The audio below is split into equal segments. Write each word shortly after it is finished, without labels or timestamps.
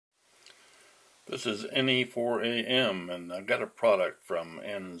This is NE4AM, and I got a product from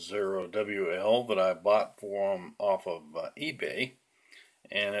N0WL that I bought for them off of eBay,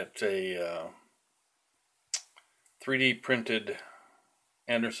 and it's a 3D printed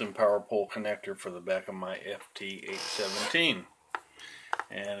Anderson power pole connector for the back of my FT817.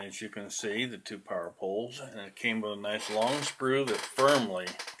 And as you can see, the two power poles, and it came with a nice long sprue that firmly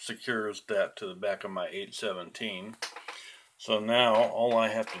secures that to the back of my 817. So now all I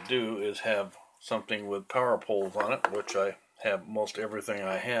have to do is have something with power poles on it, which I have. Most everything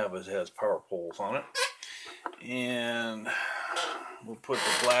I have has power poles on it. And we'll put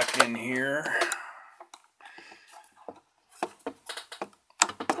the black in here,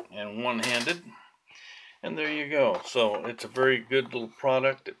 and one-handed, and there you go. So it's a very good little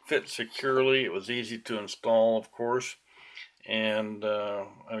product. It fits securely. It was easy to install, of course, and I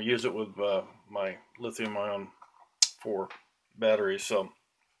use it with my lithium-ion 4 batteries. So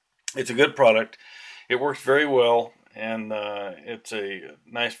it's a good product. It works very well, and it's a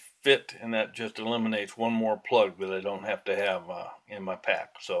nice fit, and that just eliminates one more plug that I don't have to have in my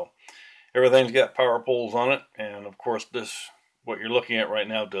pack. So everything's got power poles on it, and of course what you're looking at right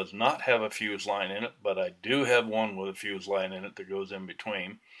now does not have a fuse line in it, but I do have one with a fuse line in it that goes in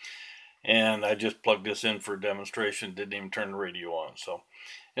between. And I just plugged this in for demonstration, didn't even turn the radio on. So,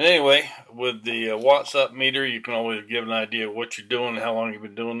 and anyway, with the watts up meter, you can always give an idea of what you're doing, how long you've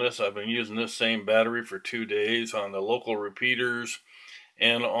been doing this. I've been using this same battery for 2 days on the local repeaters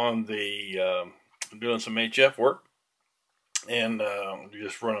and on the doing some HF work, and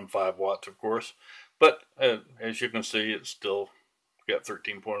just running 5 watts, of course. But as you can see, it's still got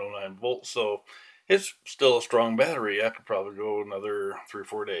 13.09 volts, so it's still a strong battery. I could probably go another 3 or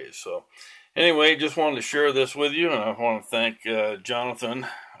 4 days. So anyway, just wanted to share this with you, and I want to thank John,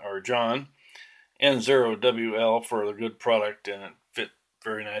 N0WL, for the good product, and it fit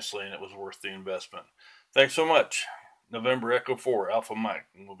very nicely, and it was worth the investment. Thanks so much. November Echo 4, Alpha Mike,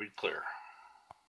 and we'll be clear.